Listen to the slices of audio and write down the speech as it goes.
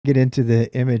get into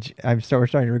the image. We're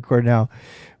starting to record now.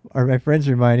 Are my friends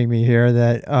reminding me here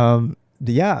that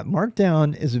yeah,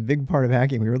 Markdown is a big part of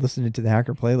hacking. We were listening to the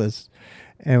hacker playlist,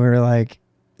 and we were like,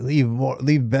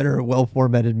 leave better, well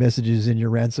formatted messages in your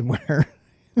ransomware.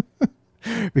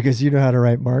 Because you know how to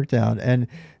write Markdown. And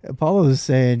Apollo was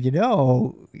saying,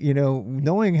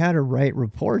 knowing how to write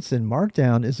reports in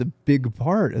Markdown is a big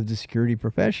part of the security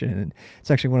profession. And it's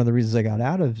actually one of the reasons I got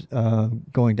out of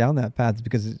going down that path, is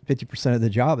because 50% of the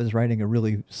job is writing a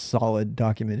really solid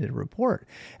documented report.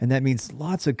 And that means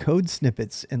lots of code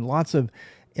snippets and lots of,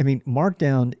 I mean,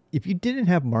 Markdown, if you didn't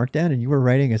have Markdown and you were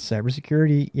writing a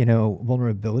cybersecurity,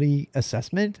 vulnerability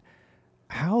assessment,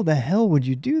 how the hell would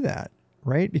you do that?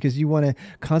 Right? Because you want to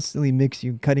constantly mix,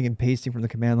 you cutting and pasting from the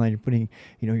command line, you're putting,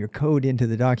 your code into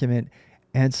the document.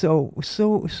 And so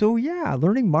yeah,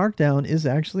 learning Markdown is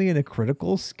actually a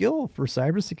critical skill for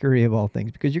cybersecurity of all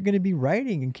things, because you're going to be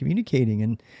writing and communicating,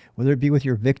 and whether it be with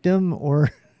your victim or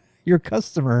your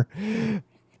customer.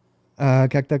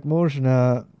 Как так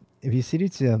можно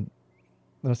веселиться,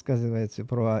 рассказывается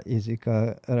про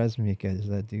языка размика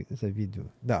за виду.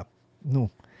 Да,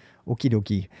 ну, okie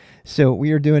dokie. So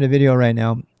we are doing a video right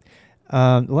now.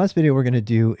 The last video we're going to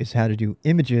do is how to do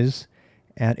images.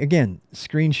 And again,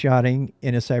 screenshotting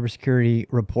in a cybersecurity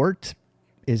report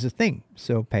is a thing.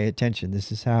 So pay attention.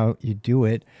 This is how you do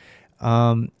it.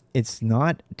 It's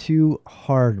not too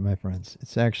hard, my friends.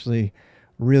 It's actually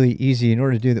really easy. In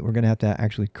order to do that, we're going to have to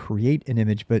actually create an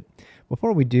image. But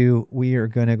before we do, we are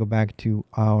going to go back to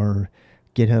our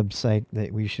GitHub site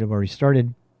that we should have already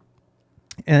started.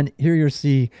 And here you'll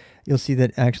see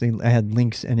that actually I had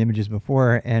links and images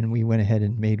before, and we went ahead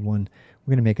and made one.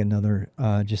 We're going to make another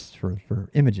just for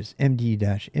images,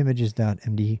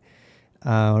 md-images.md.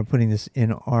 We're putting this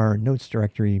in our notes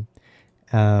directory.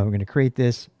 We're going to create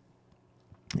this.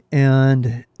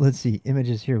 And let's see,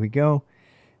 images, here we go.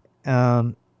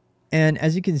 And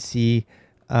as you can see,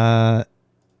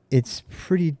 it's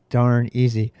pretty darn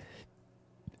easy.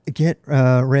 Get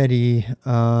ready.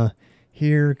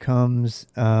 Here comes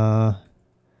an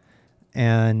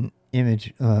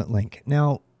image link.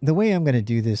 Now, the way I'm going to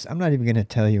do this, I'm not even going to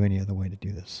tell you any other way to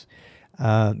do this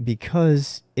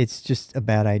because it's just a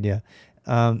bad idea.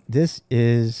 This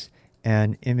is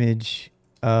an image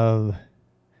of,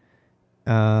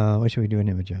 what should we do an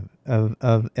image of?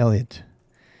 Of Elliot.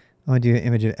 I want to do an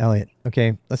image of Elliot.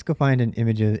 Okay, let's go find an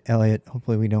image of Elliot.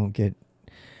 Hopefully we don't get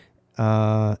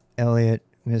Elliot,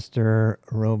 Mr.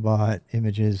 Robot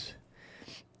images.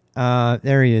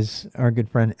 There he is, our good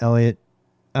friend Elliot.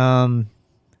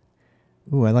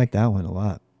 Ooh, I like that one a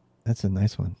lot. That's a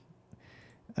nice one.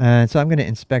 So I'm going to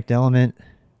inspect element,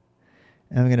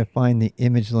 and I'm going to find the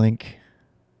image link.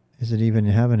 Does it even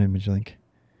have an image link?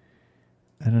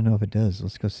 I don't know if it does.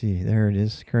 Let's go see. There it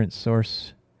is, current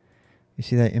source. You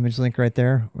see that image link right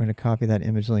there? We're going to copy that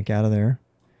image link out of there.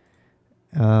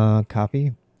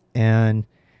 Copy. And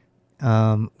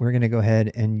we're going to go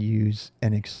ahead and use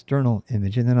an external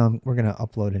image, and then we're going to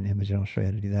upload an image, and I'll show you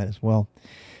how to do that as well.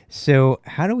 So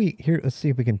how do we, here, let's see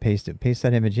if we can paste it. Paste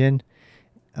that image in.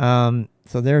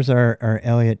 So there's our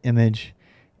Elliot image.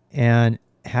 And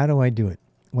how do I do it?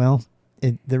 Well,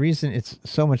 the reason it's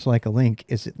so much like a link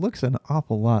is it looks an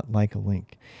awful lot like a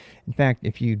link. In fact,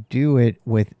 if you do it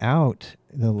without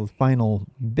the final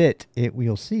bit,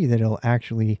 you'll see that it'll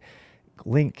actually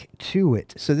link to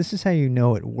it. So this is how you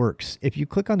know it works. If you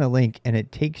click on the link and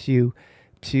it takes you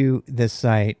to the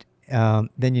site,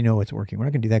 then you know it's working. We're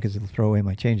not going to do that because it'll throw away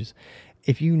my changes.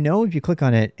 If you click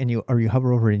on it and you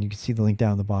hover over it, and you can see the link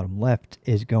down the bottom left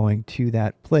is going to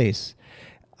that place.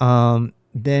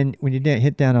 Then when you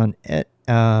hit down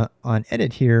on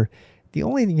edit here, the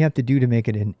only thing you have to do to make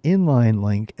it an inline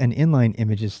link, an inline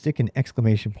image, is stick an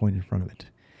exclamation point in front of it.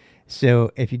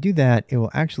 So if you do that, it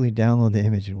will actually download the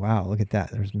image. And wow, look at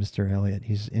that. There's Mr. Elliot.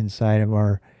 He's inside of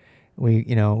our, we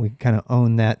kind of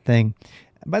own that thing.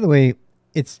 By the way,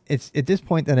 it's at this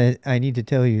point that I need to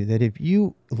tell you that if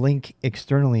you link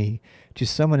externally to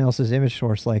someone else's image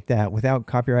source like that without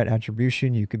copyright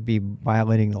attribution, you could be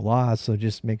violating the law. So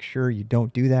just make sure you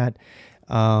don't do that.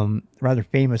 Rather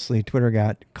famously, Twitter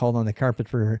got called on the carpet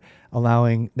for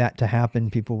allowing that to happen.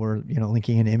 People were,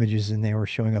 linking in images, and they were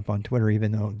showing up on Twitter,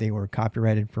 even though they were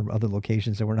copyrighted from other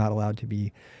locations that were not allowed to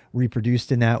be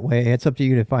reproduced in that way. It's up to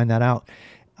you to find that out.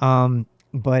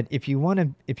 But if you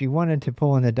wanted to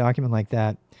pull in a document like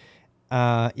that,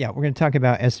 yeah, we're going to talk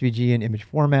about SVG and image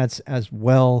formats as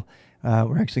well.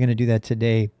 We're actually going to do that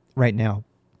today, right now.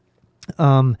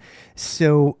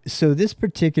 So this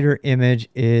particular image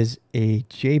is a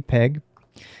JPEG,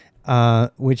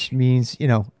 which means,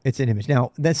 it's an image.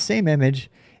 Now, that same image,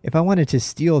 if I wanted to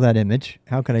steal that image,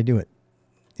 how could I do it?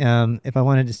 if I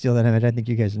wanted to steal that image, I think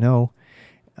you guys know,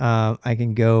 I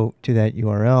can go to that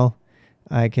URL.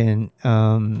 I can,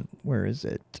 where is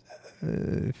it?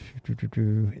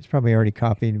 It's probably already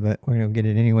copied, but we're going to get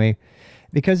it anyway.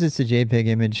 Because it's a JPEG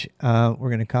image, we're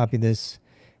going to copy this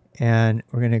and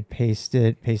we're going to paste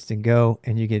and go,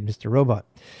 and you get Mr. Robot.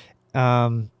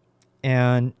 And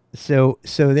so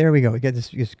there we go. We got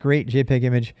this great JPEG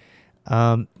image.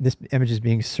 This image is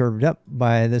being served up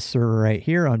by this server right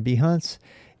here on Behance.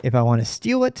 If I want to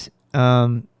steal it,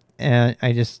 and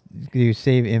I just do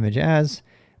save image as.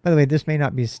 By the way, this may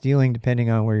not be stealing depending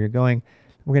on where you're going.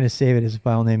 We're going to save it as a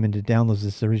file name and to download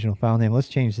this original file name. Let's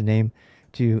change the name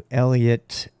to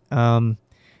Elliot, and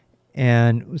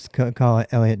let's call it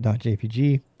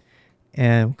elliot.jpg,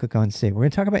 and we'll click on save. We're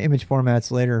going to talk about image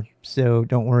formats later, so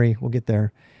don't worry, we'll get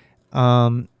there.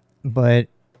 But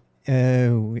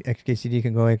XKCD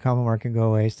can go away, comma mark can go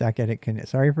away, stack edit can.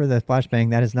 Sorry for the flashbang.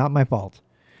 That is not my fault.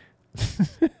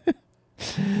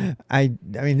 I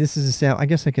mean, this is a sample. I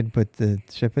guess I could put the.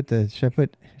 Should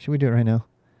we do it right now?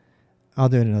 I'll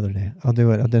do it another day. I'll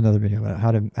do another video about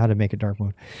how to make a dark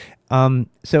mode.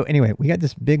 So anyway, we got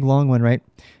this big long one, right?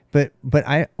 But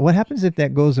what happens if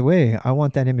that goes away? I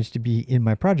want that image to be in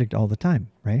my project all the time,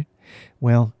 right?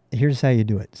 Well, here's how you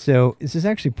do it. So this is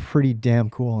actually pretty damn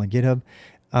cool on GitHub.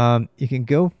 You can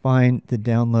go find the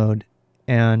download,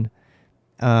 and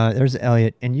there's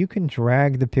Elliot, and you can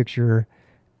drag the picture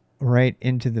right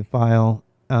into the file.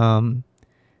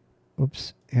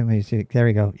 Oops, let me see. There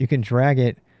we go. You can drag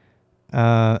it.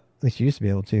 At least you used to be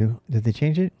able to. Did they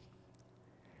change it?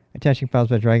 Attaching files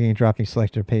by dragging and dropping,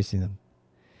 selecting, or pasting them.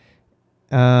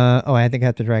 Oh, I think I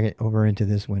have to drag it over into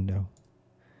this window.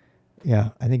 Yeah,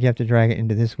 I think you have to drag it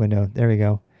into this window. There we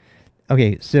go.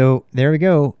 Okay, so there we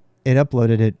go. It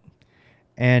uploaded it.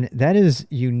 And that is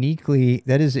a unique thing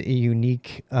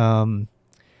on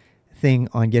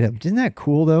GitHub. Isn't that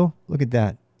cool, though? Look at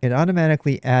that. It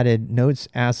automatically added notes,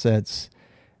 assets,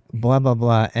 blah, blah,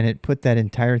 blah, and it put that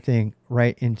entire thing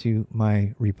right into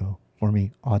my repo for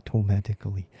me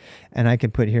automatically. And I can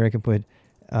put here,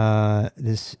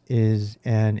 this is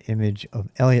an image of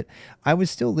Elliot. I would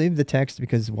still leave the text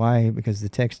because why? Because the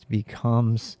text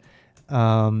becomes a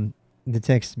part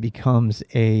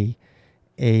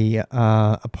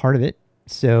of it.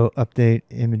 So update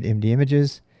MD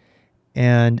images.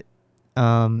 And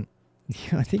I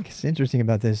think it's interesting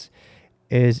about this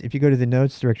is if you go to the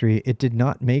notes directory, it did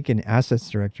not make an assets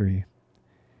directory.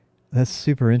 That's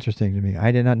super interesting to me.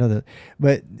 I did not know that.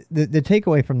 But the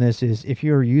takeaway from this is if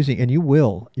you're using, and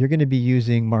you're going to be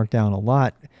using Markdown a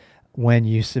lot when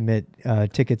you submit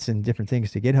tickets and different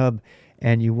things to GitHub,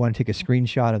 and you want to take a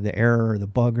screenshot of the error or the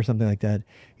bug or something like that.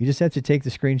 You just have to take the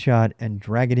screenshot and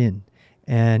drag it in,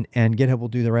 and GitHub will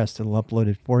do the rest. It'll upload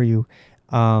it for you.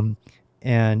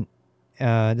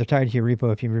 They're tied to your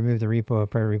repo. If you remove the repo, a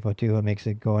prior repo too, it makes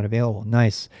it go unavailable.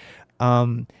 Nice.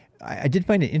 I did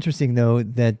find it interesting though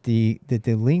that the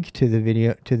link to the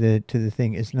video to the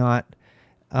thing is not.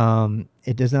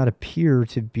 It does not appear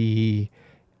to be.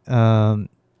 I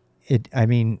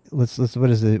mean, let's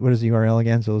what is the URL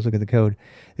again? So let's look at the code.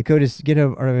 The code is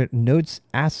GitHub notes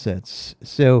assets.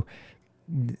 So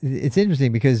it's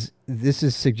interesting because this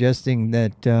is suggesting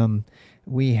that.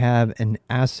 We have an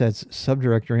assets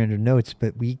subdirectory under notes,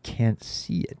 but we can't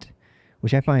see it,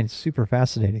 which I find super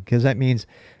fascinating because that means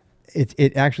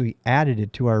it actually added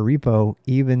it to our repo,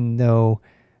 even though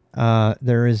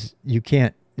you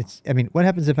can't. I mean, what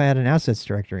happens if I had an assets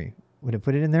directory? Would it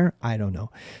put it in there? I don't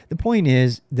know. The point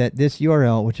is that this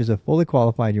URL, which is a fully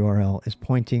qualified URL, is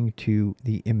pointing to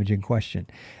the image in question.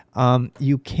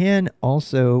 You can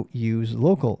also use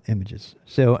local images.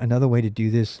 So another way to do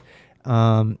this,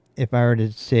 if I were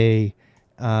to say,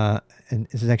 and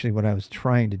this is actually what I was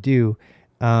trying to do,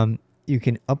 you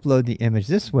can upload the image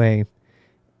this way.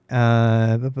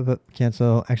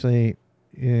 Cancel. Actually,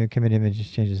 commit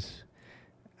image changes.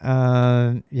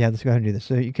 Yeah, let's go ahead and do this.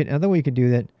 So you can. Another way you can do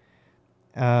that.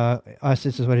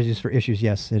 This is what it is for issues.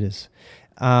 Yes, it is.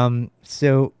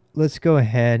 So let's go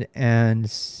ahead and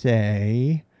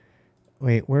say,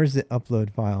 wait, where's the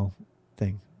upload file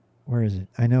thing? Where is it?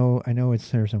 I know it's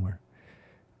there somewhere.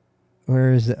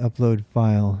 Where is the upload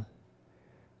file?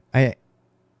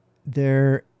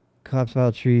 Collapse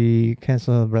file tree,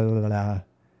 cancel, blah, blah, blah, blah.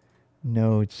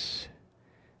 Notes.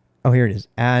 Oh, here it is.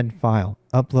 Add file,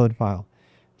 upload file.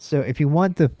 So if you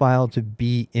want the file to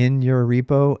be in your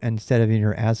repo instead of in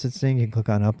your assets thing, you can click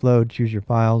on upload, choose your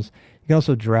files. You can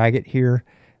also drag it here.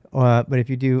 But if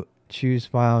you do choose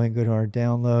file and go to our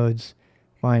downloads,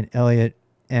 find Elliot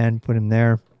and put him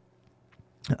there.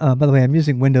 By the way, I'm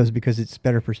using Windows because it's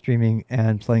better for streaming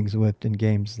and playing Zwift and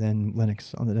games than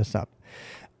Linux on the desktop.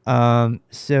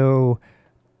 So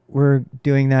we're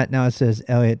doing that now. It says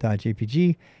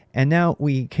elliot.jpg, and now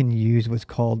we can use what's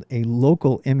called a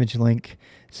local image link.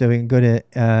 So we can go to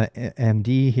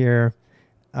MD here.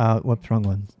 Whoops, wrong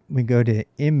one. We go to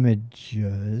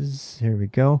images. Here we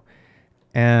go,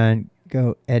 and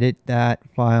go edit that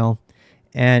file.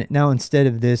 And now instead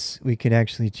of this, we could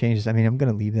actually change this. I mean, I'm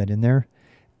going to leave that in there.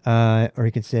 Or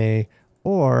you could say,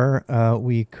 or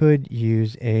we could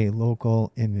use a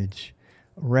local image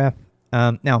rep.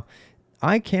 Now,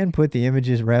 I can put the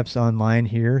images reps online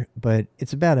here, but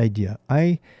it's a bad idea.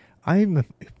 I'm a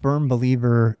firm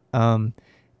believer,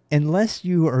 unless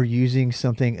you are using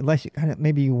something, unless you kind of,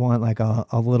 maybe you want like a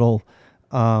little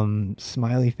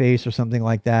smiley face or something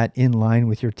like that in line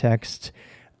with your text.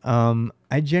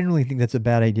 I generally think that's a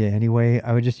bad idea anyway.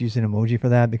 I would just use an emoji for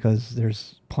that because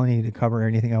there's plenty to cover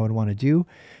anything I would want to do.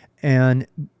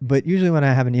 But usually when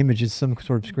I have an image, it's some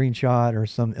sort of screenshot or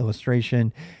some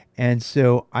illustration. And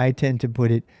so I tend to put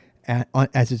it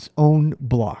as its own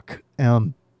block.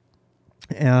 And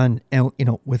you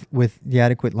know, with the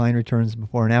adequate line returns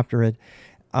before and after it.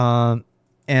 And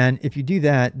if you do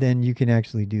that, then you can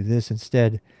actually do this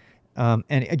instead. And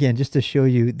again, just to show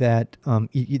you that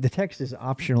the text is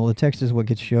optional. The text is what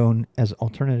gets shown as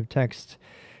alternative text.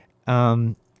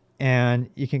 And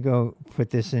you can go put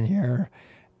this in here.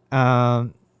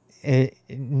 No,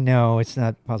 it's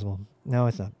not possible. No,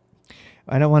 it's not.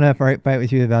 I don't want to fight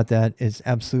with you about that. It's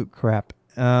absolute crap.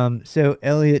 So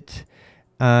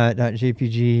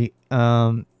Elliot.jpg,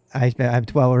 I have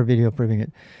 12-hour video proving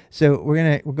it. So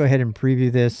we'll go ahead and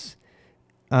preview this.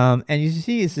 And you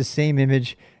see it's the same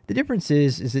image. The difference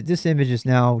is that this image is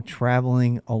now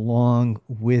traveling along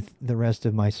with the rest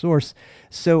of my source.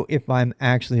 So if I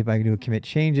can do a commit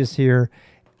changes here,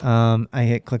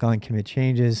 I click on commit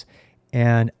changes,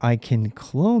 and I can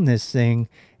clone this thing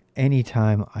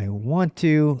anytime I want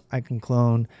to. I can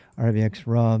clone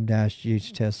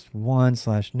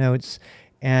rbxrub-ghtest1/notes.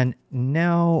 And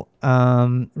now,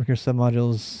 recurse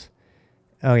submodules.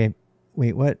 Okay,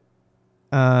 wait, what?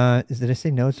 Did I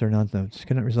say notes or non-notes?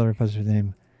 Couldn't resolve repository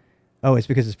name. Oh, it's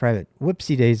because it's private.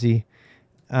 Whoopsie daisy.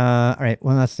 All right,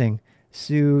 one last thing.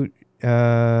 Sudo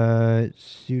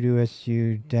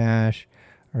su dash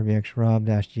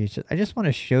rbxrub-ghtest. I just want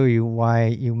to show you why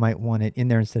you might want it in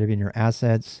there instead of in your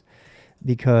assets,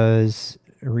 because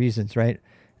reasons, right?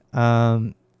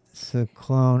 So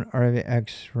clone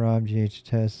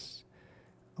rbxrub-ghtest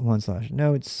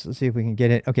 1/notes. Let's see if we can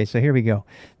get it. Okay, so here we go.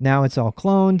 Now it's all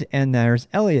cloned, and there's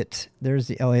Elliot. There's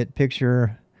the Elliot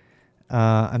picture.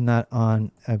 I'm not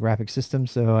on a graphic system,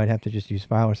 so I'd have to just use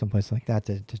file or someplace like that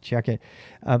to check it.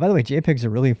 By the way, JPEGs are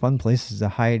really fun places to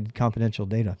hide confidential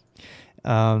data.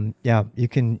 Yeah, you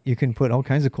can put all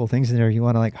kinds of cool things in there. You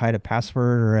want to like hide a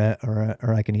password or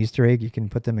like an Easter egg, you can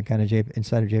put them in kind of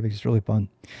inside of JPEG. It's really fun.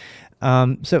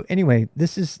 So anyway,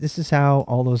 this is how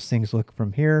all those things look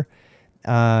from here.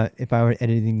 If I were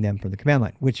editing them from the command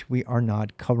line, which we are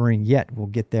not covering yet. We'll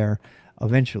get there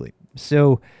eventually.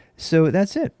 So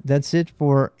that's it. That's it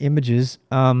for images.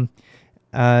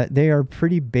 They are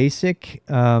pretty basic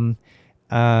in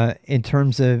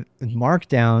terms of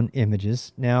Markdown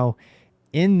images. Now,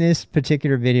 in this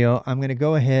particular video, I'm going to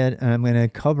go ahead and I'm going to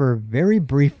cover very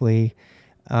briefly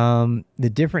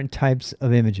the different types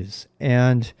of images.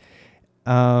 And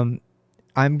I'm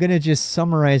going to just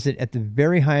summarize it at the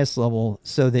very highest level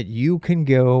so that you can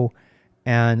go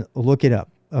and look it up.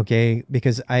 Okay,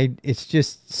 because it's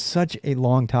just such a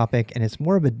long topic, and it's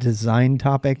more of a design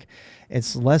topic.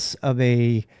 It's less of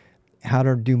a how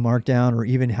to do Markdown or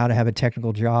even how to have a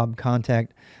technical job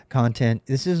content.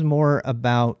 This is more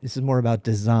about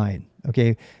design.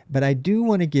 Okay, but I do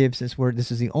want to give, since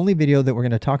this is the only video that we're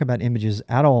going to talk about images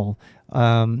at all,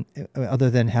 other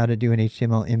than how to do an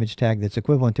HTML image tag that's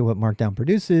equivalent to what Markdown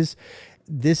produces.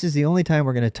 This is the only time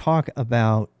we're going to talk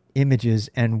about images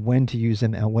and when to use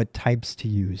them and what types to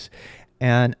use.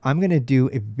 And I'm going to do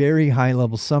a very high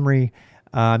level summary.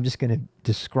 I'm just going to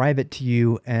describe it to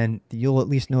you, and you'll at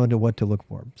least know what to look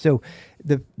for. So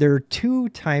there are two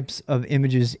types of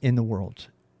images in the world.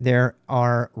 There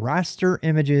are raster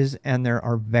images and there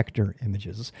are vector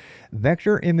images.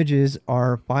 Vector images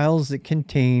are files that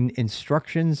contain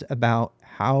instructions about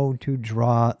how to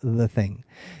draw the thing,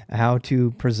 how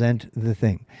to present the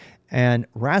thing. And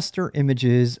raster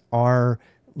images are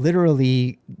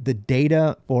literally the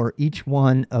data for each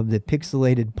one of the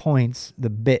pixelated points,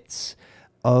 the bits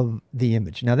of the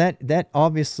image. Now that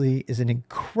obviously is an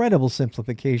incredible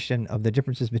simplification of the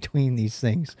differences between these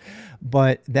things,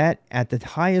 but that at the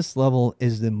highest level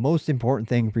is the most important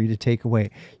thing for you to take away.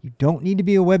 You don't need to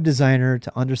be a web designer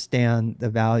to understand the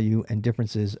value and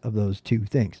differences of those two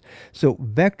things. So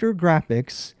vector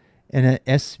graphics and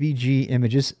SVG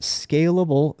images,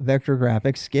 scalable vector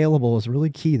graphics, scalable is really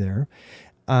key there,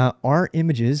 are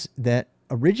images that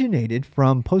originated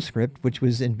from PostScript, which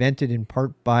was invented in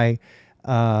part by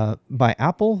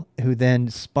Apple, who then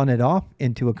spun it off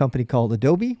into a company called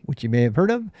Adobe, which you may have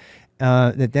heard of,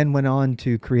 that then went on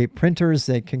to create printers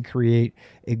that can create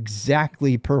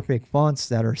exactly perfect fonts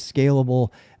that are scalable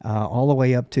all the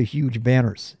way up to huge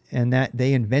banners. And that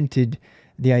they invented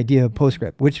the idea of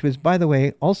PostScript, which was, by the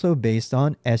way, also based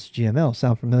on SGML.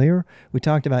 Sound familiar? We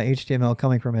talked about HTML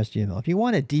coming from SGML. If you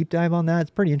want a deep dive on that,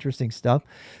 it's pretty interesting stuff,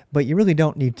 but you really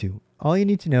don't need to. All you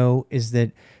need to know is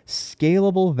that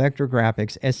scalable vector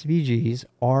graphics, SVGs,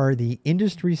 are the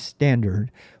industry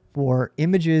standard for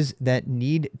images that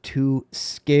need to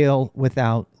scale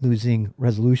without losing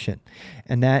resolution.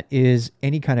 And that is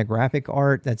any kind of graphic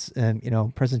art, that's,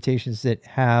 presentations that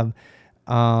have,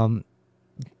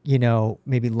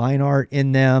 maybe line art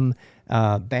in them,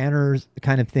 banners,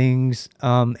 kind of things,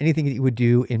 anything that you would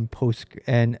do in Post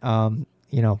and,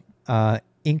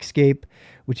 Inkscape,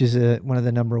 which is one of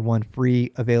the #1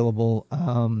 free available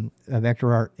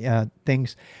vector art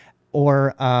things,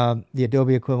 or the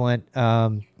Adobe equivalent.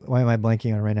 Why am I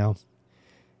blanking on it right now?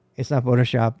 It's not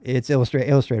Photoshop. It's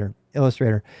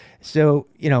Illustrator. So,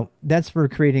 that's for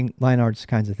creating line arts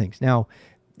kinds of things. Now,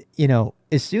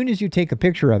 as soon as you take a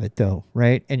picture of it, though,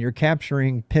 right, and you're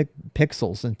capturing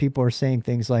pixels, and people are saying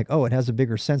things like, oh, it has a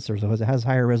bigger sensor, so it has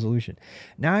higher resolution.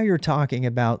 Now you're talking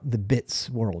about the bits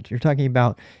world. You're talking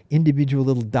about individual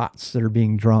little dots that are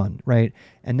being drawn, right?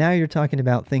 And now you're talking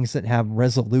about things that have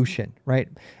resolution, right?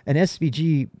 An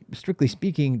SVG, strictly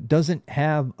speaking, doesn't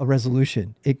have a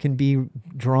resolution. It can be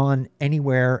drawn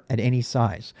anywhere at any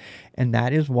size. And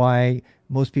that is why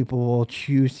most people will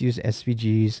choose to use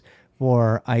SVGs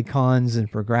for icons and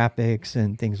for graphics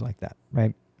and things like that,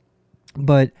 right?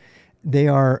 But they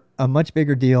are a much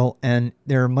bigger deal, and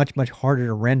they're much, much harder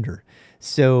to render.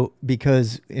 So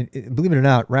because, believe it or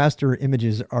not, raster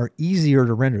images are easier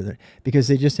to render because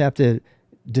they just have to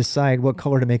decide what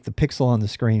color to make the pixel on the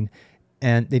screen,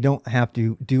 and they don't have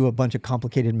to do a bunch of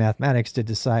complicated mathematics to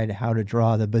decide how to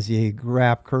draw the Bezier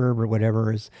graph curve or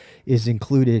whatever is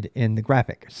included in the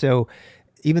graphic. So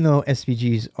even though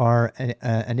SVGs are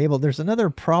enabled, there's another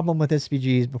problem with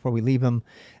SVGs before we leave them.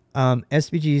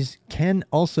 SVGs can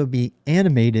also be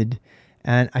animated,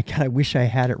 and I wish I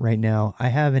had it right now. I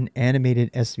have an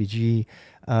animated SVG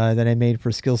that I made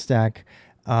for SkillStack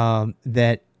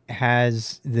that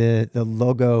has the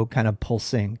logo kind of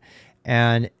pulsing,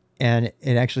 and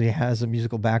it actually has a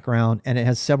musical background, and it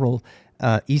has several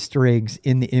Easter eggs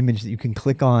in the image that you can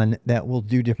click on that will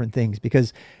do different things,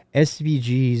 because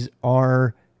SVGs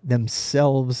are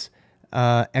themselves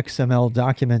XML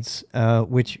documents,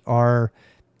 which are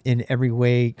in every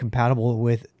way compatible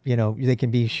with, they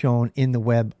can be shown in the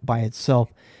web by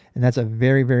itself. And that's a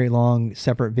very, very long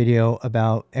separate video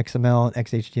about XML and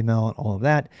XHTML and all of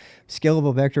that.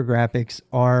 Scalable vector graphics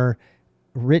are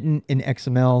written in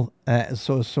XML,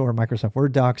 so are Microsoft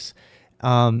Word docs.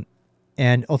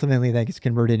 And ultimately that gets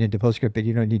converted into PostScript, but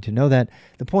you don't need to know that.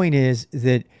 The point is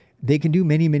that they can do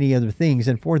many, many other things.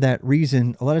 And for that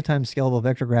reason, a lot of times scalable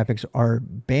vector graphics are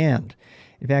banned.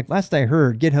 In fact, last I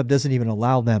heard, GitHub doesn't even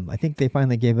allow them. I think they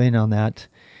finally gave in on that.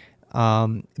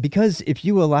 Because if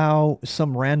you allow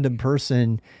some random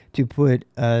person to put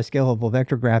a scalable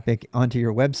vector graphic onto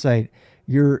your website,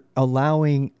 you're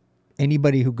allowing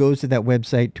anybody who goes to that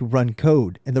website to run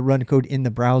code, and the run code in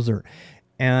the browser.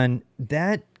 And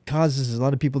that causes a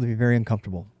lot of people to be very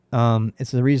uncomfortable.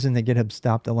 It's the reason that GitHub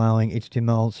stopped allowing certain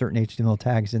HTML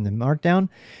tags in the Markdown.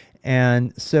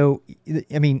 And so,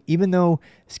 I mean, even though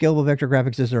scalable vector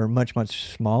graphics are much,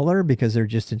 much smaller because they're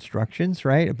just instructions,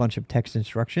 right? A bunch of text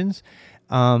instructions.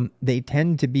 They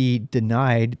tend to be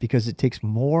denied because it takes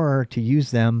more to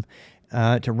use them,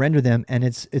 to render them. And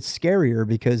it's scarier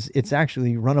because it's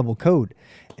actually runnable code.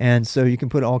 And so you can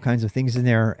put all kinds of things in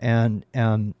there, and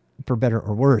for better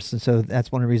or worse. And so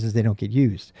that's one of the reasons they don't get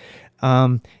used.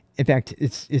 In fact,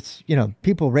 it's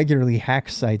people regularly hack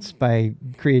sites by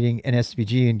creating an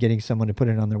SVG and getting someone to put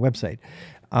it on their website.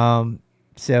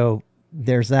 So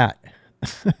there's that.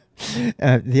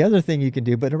 The other thing you can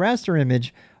do, but a raster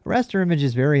image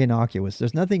is very innocuous.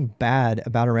 There's nothing bad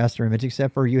about a raster image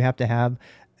except for you have to have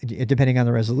depending on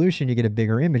the resolution, you get a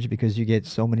bigger image because you get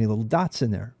so many little dots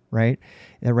in there, right?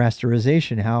 And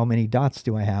rasterization, how many dots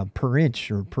do I have per inch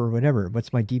or per whatever?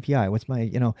 What's my DPI? What's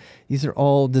my, these are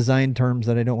all design terms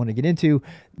that I don't want to get into,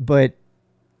 but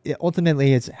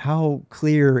ultimately it's how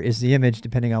clear is the image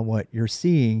depending on what you're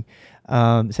seeing.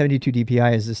 72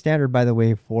 DPI is the standard, by the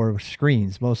way, for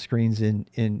screens, most screens in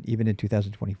even in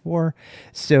 2024.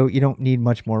 So you don't need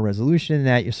much more resolution than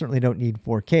that. You certainly don't need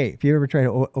 4K. If you ever try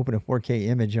to open a 4K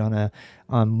image on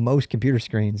most computer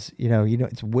screens,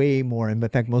 it's way more. And in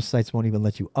fact, most sites won't even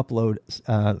let you upload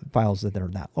files that are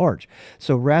that large.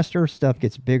 So raster stuff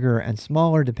gets bigger and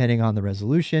smaller depending on the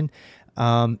resolution.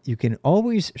 You can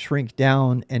always shrink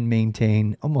down and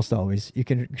maintain, almost always, you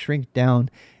can shrink down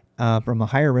from a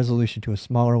higher resolution to a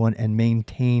smaller one and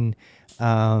maintain,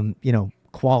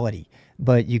 quality.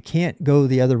 But you can't go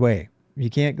the other way.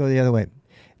 You can't go the other way.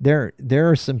 There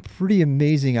are some pretty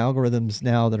amazing algorithms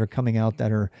now that are coming out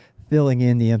that are filling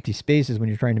in the empty spaces when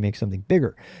you're trying to make something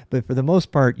bigger. But for the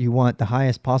most part, you want the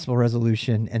highest possible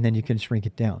resolution, and then you can shrink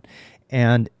it down.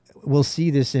 And we'll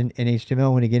see this in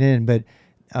HTML when you get in, but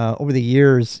over the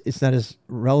years, it's not as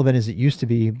relevant as it used to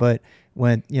be. But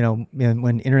when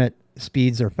internet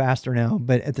speeds are faster now,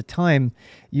 but at the time,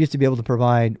 you used to be able to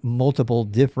provide multiple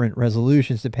different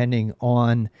resolutions depending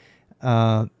on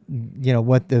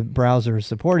what the browser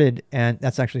supported, and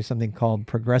that's actually something called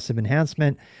progressive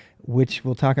enhancement, which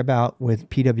we'll talk about with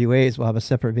PWAs. We'll have a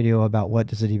separate video about what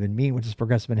does it even mean, what does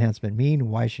progressive enhancement mean,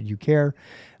 why should you care?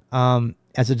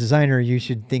 As a designer, you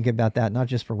should think about that not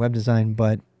just for web design,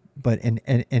 but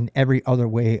in every other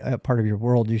way, part of your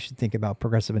world, you should think about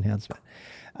progressive enhancement.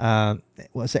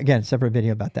 Well, so again, separate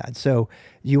video about that. So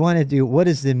you want to do, what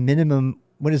is the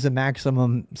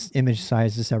maximum image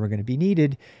size that's ever going to be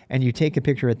needed? And you take a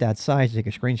picture at that size, you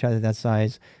take a screenshot at that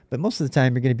size, but most of the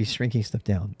time you're going to be shrinking stuff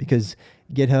down because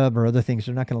GitHub or other things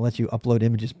are not going to let you upload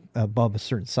images above a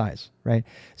certain size, right?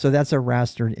 So that's a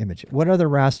rastered image. What are the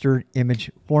rastered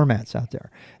image formats out there?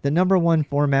 The number one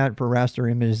format for raster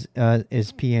images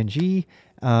is PNG,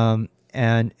 and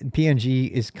PNG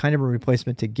is kind of a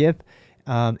replacement to GIF.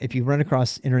 If you run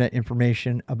across internet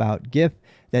information about GIF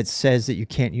that says that you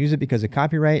can't use it because of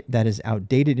copyright, that is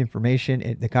outdated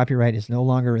information. The copyright is no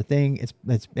longer a thing.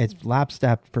 It's lapsed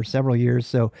for several years.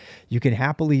 So you can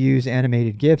happily use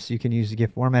animated GIFs. You can use the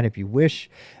GIF format if you wish.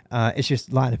 It's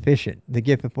just not efficient. The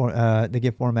GIF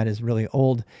format is really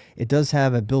old. It does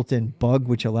have a built-in bug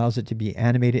which allows it to be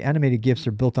animated. Animated GIFs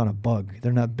are built on a bug.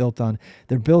 They're not built on.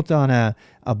 They're built on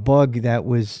a bug that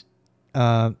was.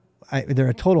 They're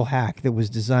a total hack that was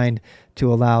designed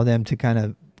to allow them to kind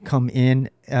of come in,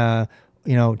 to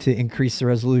increase the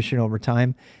resolution over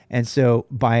time. And so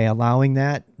by allowing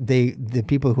that, the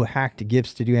people who hacked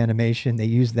GIFs to do animation, they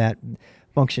use that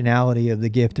functionality of the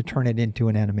GIF to turn it into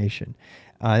an animation.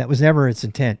 That was never its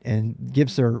intent. And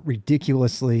GIFs are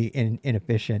ridiculously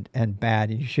inefficient and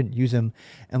bad, and you shouldn't use them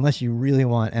unless you really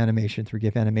want animation through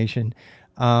GIF animation.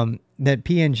 That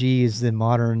PNG is the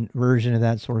modern version of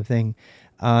that sort of thing.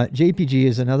 JPG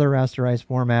is another rasterized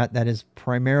format that is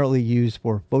primarily used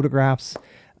for photographs.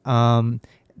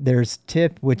 There's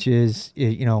TIFF, which is,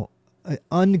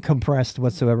 uncompressed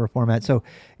whatsoever format. So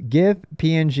GIF,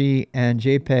 PNG, and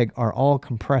JPEG are all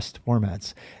compressed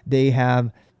formats. They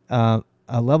have a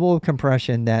level of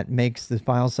compression that makes the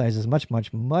file sizes much,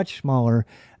 much, much smaller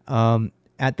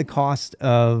at the cost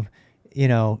of,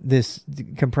 this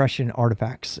compression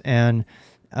artifacts. And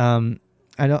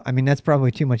that's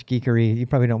probably too much geekery. You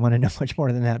probably don't want to know much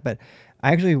more than that, but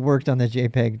I actually worked on the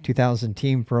JPEG 2000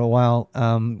 team for a while,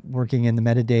 working in the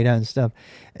metadata and stuff.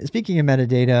 Speaking of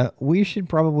metadata, we should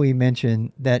probably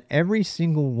mention that every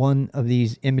single one of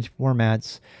these image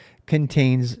formats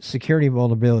contains security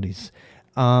vulnerabilities.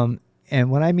 And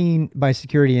what I mean by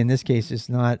security in this case is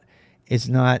not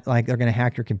like they're going to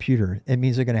hack your computer. It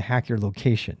means they're going to hack your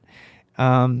location.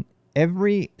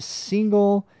 Every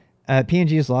single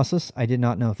PNG is lossless. I did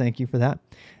not know. Thank you for that.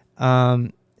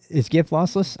 Is GIF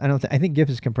lossless? I think GIF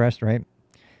is compressed, right?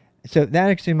 So that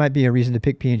actually might be a reason to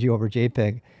pick PNG over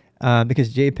JPEG,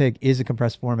 because JPEG is a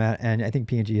compressed format, and I think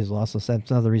PNG is lossless.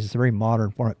 That's another reason. It's a very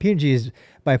modern format. PNG is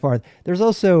by far. There's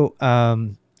also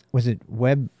was it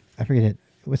web? I forget it.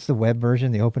 What's the web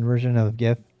version? The open version of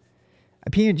GIF?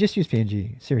 Just use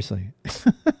PNG. Seriously,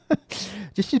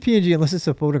 just use PNG unless it's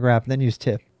a photograph, and then use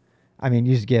TIFF.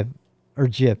 Use GIF or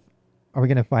GIF. Are we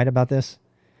going to fight about this?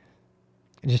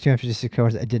 Just 256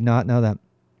 colors. I did not know that.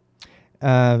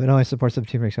 It only supports up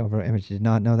to 2 breaks over image. Did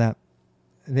not know that.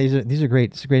 These are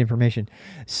great. It's great information.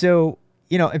 So,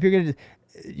 if you're going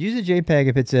to use a JPEG,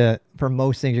 if it's for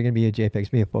most things, you're going to be a JPEG. It's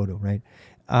be a photo, right?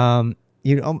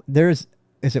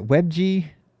 Is it WebG?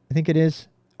 I think it is.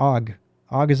 OGG.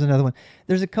 OGG is another one.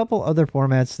 There's a couple other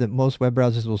formats that most web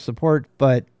browsers will support,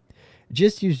 but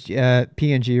just use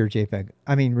PNG or JPEG.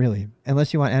 I mean, really,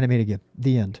 unless you want animated GIF.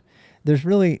 The end. There's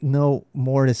really no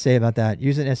more to say about that.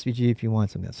 Use an SVG if you want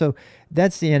something. So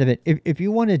that's the end of it. If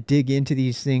you want to dig into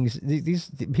these things, these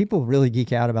people really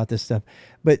geek out about this stuff.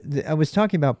 But I was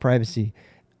talking about privacy.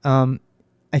 I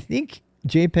think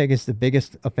JPEG is the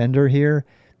biggest offender here,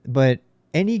 but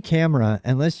any camera,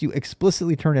 unless you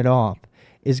explicitly turn it off,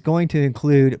 is going to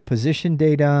include position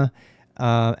data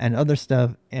and other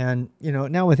stuff. And, you know,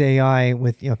 now with AI,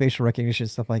 with, you know, facial recognition,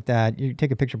 stuff like that, you take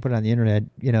a picture, put it on the internet,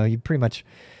 you know, you pretty much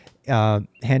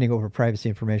handing over privacy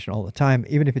information all the time,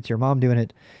 even if it's your mom doing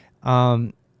it. I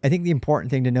think the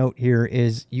important thing to note here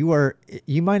is you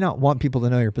might not want people to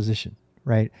know your position,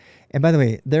 right? And by the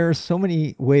way, there are so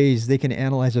many ways they can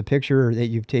analyze a picture that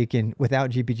you've taken without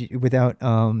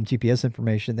GPS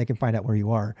information. They can find out where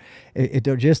you are.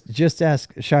 Just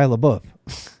ask Shia LaBeouf.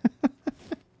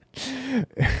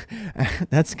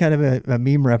 That's kind of a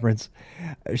meme reference.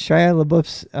 Shia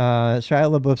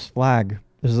LaBeouf's flag.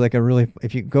 This is like a really,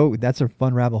 if you go, that's a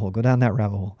fun rabbit hole. Go down that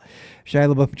rabbit hole.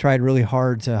 Shia LaBeouf tried really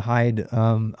hard to hide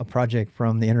a project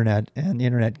from the internet, and the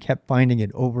internet kept finding it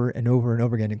over and over and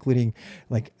over again, including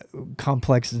like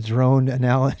complex drone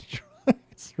analysis.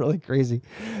 It's really crazy.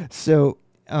 So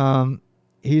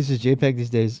he uses JPEG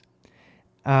these days.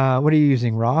 What are you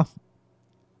using? RAW?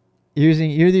 You're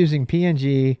using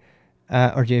PNG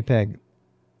or JPEG.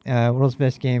 World's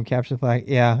best game, capture the flag.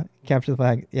 Yeah, capture the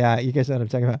flag. Yeah, you guys know what I'm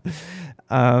talking about.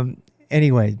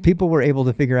 Anyway, people were able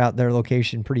to figure out their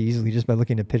location pretty easily just by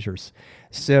looking at pictures.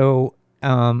 So,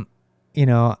 you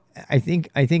know, I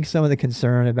think some of the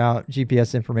concern about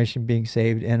GPS information being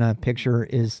saved in a picture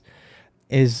is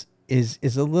a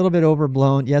little bit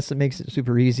overblown. Yes, it makes it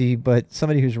super easy, but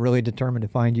somebody who's really determined to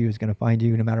find you is going to find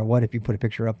you no matter what. If you put a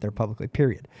picture up there publicly,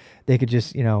 period, they could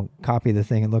just, you know, copy the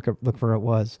thing and look for it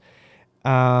was.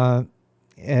 El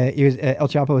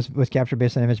Chapo was captured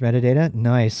based on image metadata.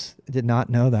 Nice. I did not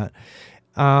know that.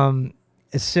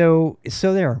 So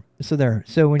there.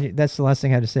 So that's the last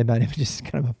thing I had to say about images. It's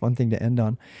kind of a fun thing to end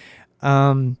on.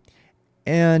 You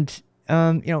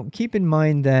know, keep in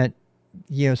mind that,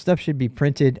 you know, stuff should be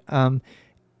printed. I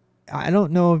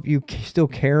don't know if you still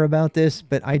care about this,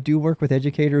 but I do work with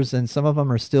educators, and some of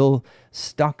them are still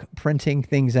stuck printing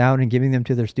things out and giving them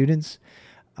to their students.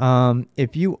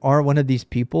 If you are one of these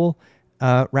people,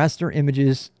 raster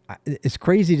images, it's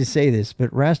crazy to say this,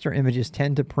 but raster images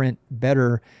tend to print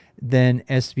better than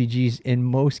SVGs in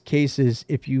most cases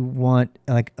if you want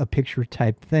like a picture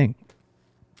type thing.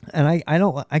 And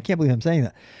I can't believe I'm saying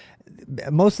that.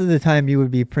 Most of the time you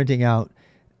would be printing out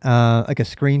like a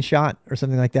screenshot or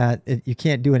something like that. You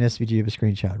can't do an SVG of a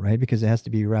screenshot, right? Because it has to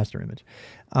be a raster image.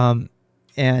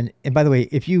 And by the way,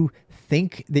 if you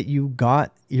think that you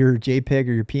got your JPEG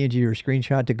or your PNG or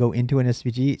screenshot to go into an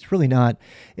SVG, it's really not.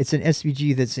 It's an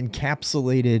SVG that's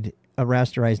encapsulated a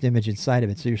rasterized image inside of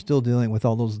it. So you're still dealing with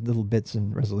all those little bits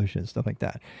and resolution and stuff like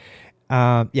that.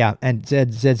 Yeah, and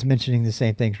Zed's mentioning the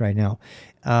same things right now.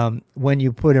 When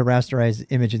you put a rasterized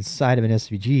image inside of an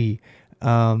SVG,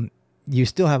 you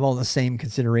still have all the same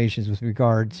considerations with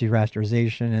regard to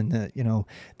rasterization and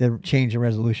the change in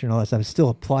resolution and all that stuff. It still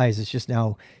applies. It's just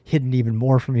now hidden even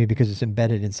more from you because it's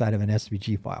embedded inside of an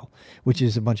SVG file, which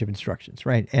is a bunch of instructions,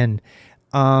 right? And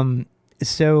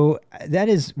so that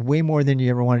is way more than you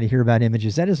ever wanted to hear about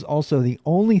images. That is also the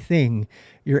only thing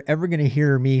you're ever going to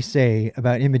hear me say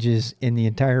about images in the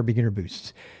entire Beginner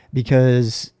Boost,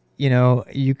 because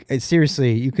you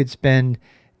seriously, you could spend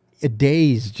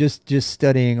days just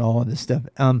studying all of this stuff.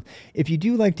 If you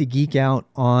do like to geek out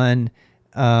on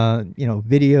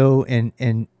video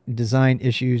and design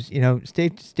issues,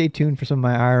 stay tuned for some of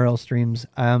my IRL streams.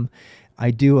 I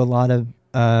do a lot of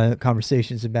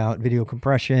conversations about video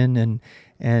compression and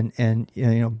bandwidth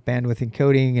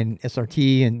encoding and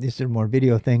SRT, and these are more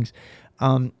video things.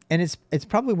 And it's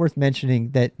probably worth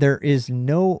mentioning that there is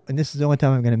no, and this is the only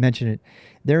time I'm going to mention it,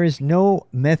 there is no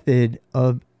method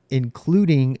of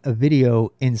including a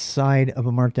video inside of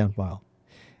a Markdown file.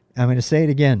 I'm going to say it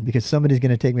again because somebody's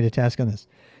going to take me to task on this.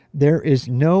 There is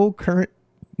no current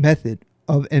method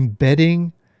of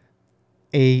embedding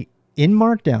in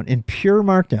Markdown, in pure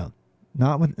Markdown,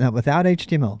 not without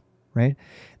HTML, right?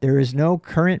 There is no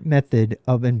current method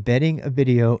of embedding a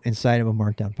video inside of a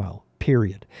Markdown file,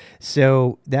 period.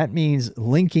 So that means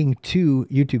linking to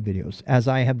YouTube videos, as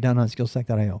I have done on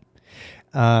skillstack.io.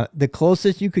 The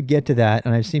closest you could get to that,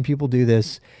 and I've seen people do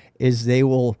this, is they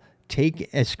will take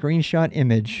a screenshot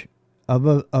image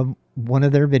of one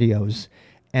of their videos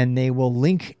and they will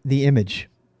link the image,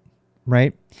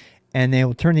 right? and they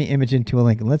will turn the image into a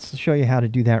link. Let's show you how to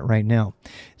do that right now.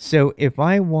 So if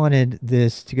I wanted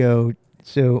this to go,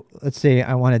 so let's say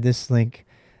I wanted this link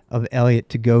of Elliot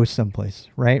to go someplace,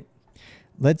 right?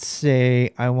 Let's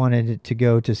say I wanted it to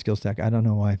go to SkillStack. I don't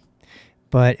know why.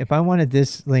 But if I wanted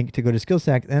this link to go to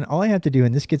SkillStack, then all I have to do,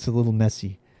 and this gets a little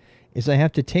messy, is I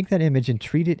have to take that image and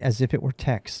treat it as if it were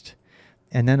text.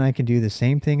 And then I can do the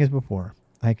same thing as before.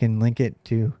 I can link it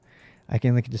to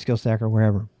SkillStack or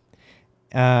wherever.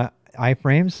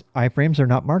 Iframes are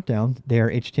not Markdown. They are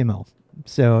HTML.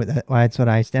 So that's what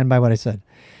I stand by what I said.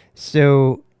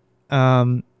 So,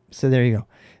 so there you go.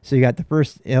 So you got the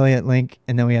first Elliot link,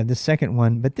 and then we have the second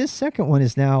one. But this second one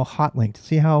is now hot linked.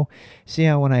 See how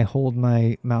when I hold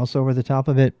my mouse over the top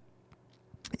of it,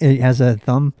 it has a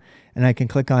thumb, and I can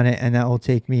click on it, and that will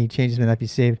take me, changes may not be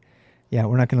saved. Yeah,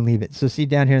 we're not going to leave it. So see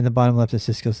down here in the bottom left, it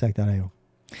says skillstack.io.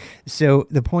 So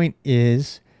the point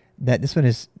is that this one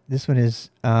is this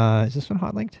one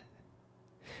hot linked?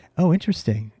 Oh,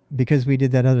 interesting. Because we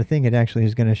did that other thing, it actually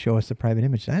is going to show us the private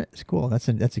image. That's cool. That's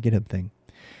a GitHub thing.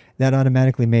 That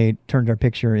automatically turned our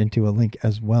picture into a link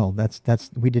as well.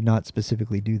 We did not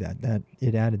specifically do that. That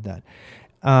it added that.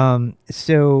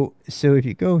 So if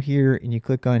you go here and you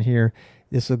click on here,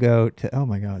 this will go to, oh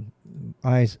my God,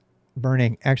 eyes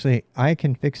burning. Actually, I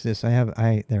can fix this.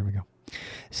 There we go.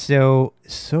 So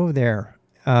there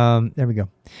we go.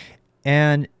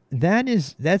 And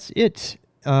that's it.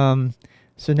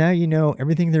 So now you know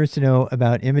everything there is to know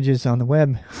about images on the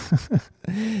web,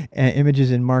 and images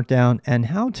in Markdown, and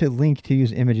how to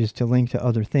use images to link to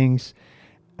other things.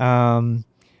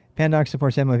 Pandoc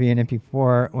supports MOV and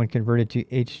MP4 when converted to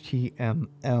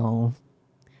HTML.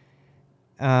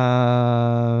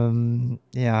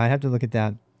 Yeah, I'd have to look at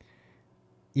that.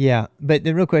 Yeah, but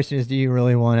the real question is, do you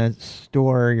really want to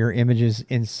store your images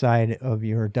inside of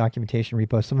your documentation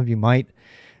repo? Some of you might.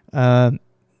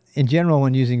 In general,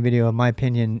 when using video, in my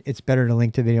opinion, it's better to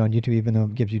link to video on YouTube, even though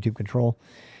it gives YouTube control.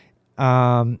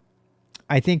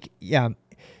 I think, yeah,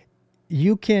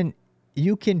 you can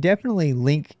definitely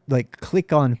link, like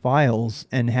click on files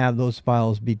and have those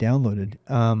files be downloaded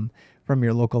from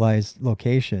your localized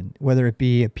location, whether it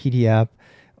be a PDF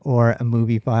or a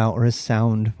movie file or a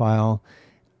sound file.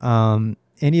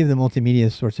 Any of the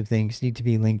multimedia sorts of things need to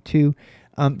be linked to.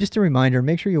 Just a reminder,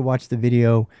 make sure you watch the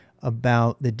video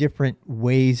about the different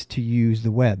ways to use the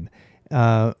web.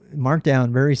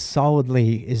 Markdown very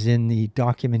solidly is in the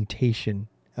documentation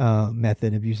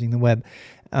method of using the web.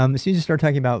 As soon as you start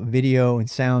talking about video and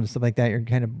sound and stuff like that, you're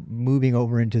kind of moving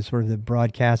over into sort of the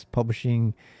broadcast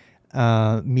publishing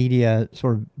media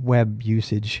sort of web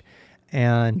usage.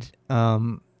 And,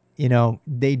 you know,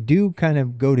 they do kind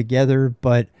of go together,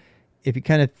 but if you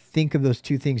kind of think of those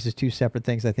two things as two separate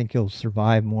things, I think you'll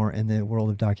survive more in the world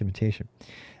of documentation.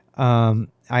 Of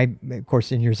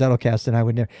course, in your Zettelkasten, and I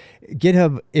would never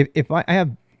GitHub. If I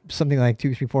have something like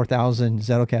 2,000, 3,000, 4,000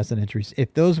 Zettelkasten entries,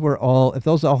 if those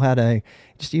all had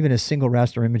just even a single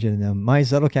raster image in them, my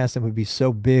Zettelkasten would be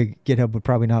so big, GitHub would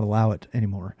probably not allow it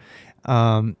anymore.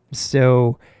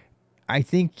 So I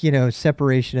think, you know,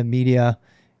 separation of media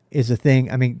is a thing.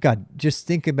 I mean, God, just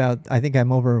think about, I think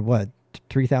I'm over, what,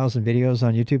 3,000 videos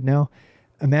on YouTube now.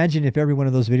 Imagine if every one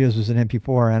of those videos was an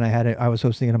MP4 and I was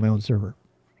hosting it on my own server.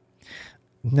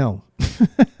 No,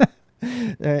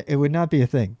 it would not be a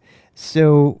thing.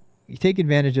 So you take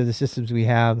advantage of the systems we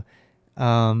have.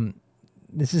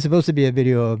 This is supposed to be a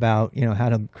video about, you know, how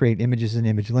to create images and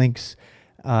image links,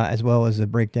 as well as a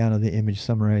breakdown of the image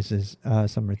summarizes.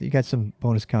 You got some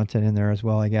bonus content in there as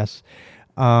well, I guess.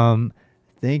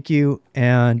 Thank you.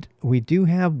 And we do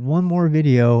have one more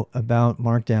video about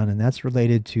Markdown, and that's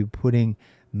related to putting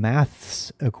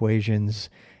maths equations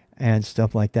and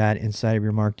stuff like that inside of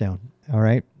your Markdown. All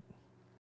right.